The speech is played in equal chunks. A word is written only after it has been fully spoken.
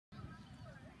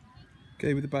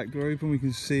Okay, with the back door open, we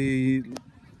can see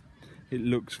it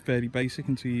looks fairly basic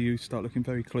until you start looking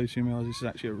very closely and realise this is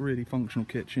actually a really functional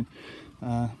kitchen.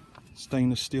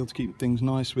 Stainless steel to keep things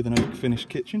nice with an oak finished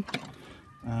kitchen.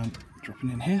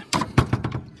 Dropping in here.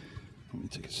 Let me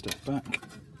take a step back.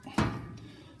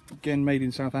 Again, made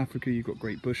in South Africa. You've got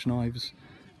great bush knives.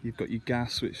 You've got your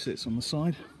gas, which sits on the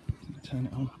side. Turn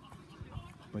it on.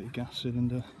 Got your gas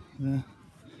cylinder there.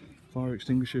 Fire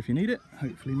extinguisher if you need it.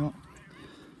 Hopefully not.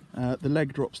 The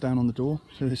leg drops down on the door,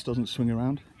 so this doesn't swing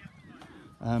around.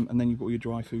 And then you've got your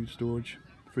dry food storage,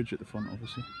 fridge at the front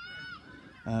obviously.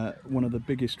 One of the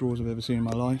biggest drawers I've ever seen in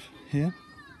my life here.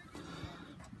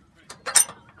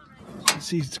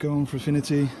 It's easy to go on for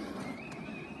affinity.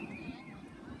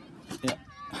 Yeah.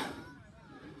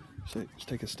 So let's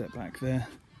take a step back there.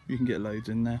 You can get loads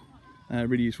in there.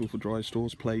 Really useful for dry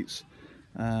stores, plates.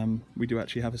 We do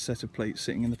actually have a set of plates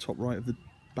sitting in the top right of the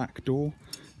back door.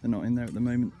 They're not in there at the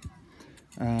moment.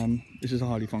 This is a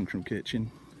highly functional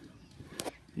kitchen.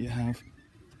 You have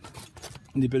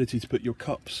the ability to put your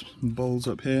cups and bowls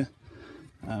up here,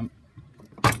 and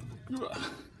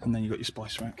then you've got your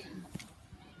spice rack.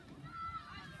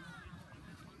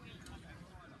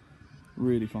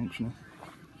 Really functional.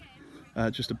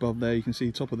 Just above there you can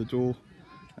see top of the door,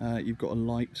 you've got a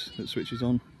light that switches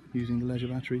on using the leisure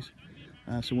batteries.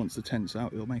 So once the tent's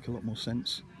out, it'll make a lot more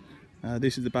sense.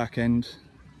 This is the back end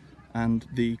and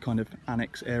the kind of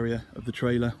annex area of the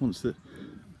trailer. Once the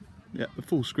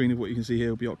full screen of what you can see here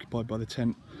will be occupied by the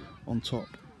tent on top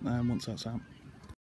once that's out.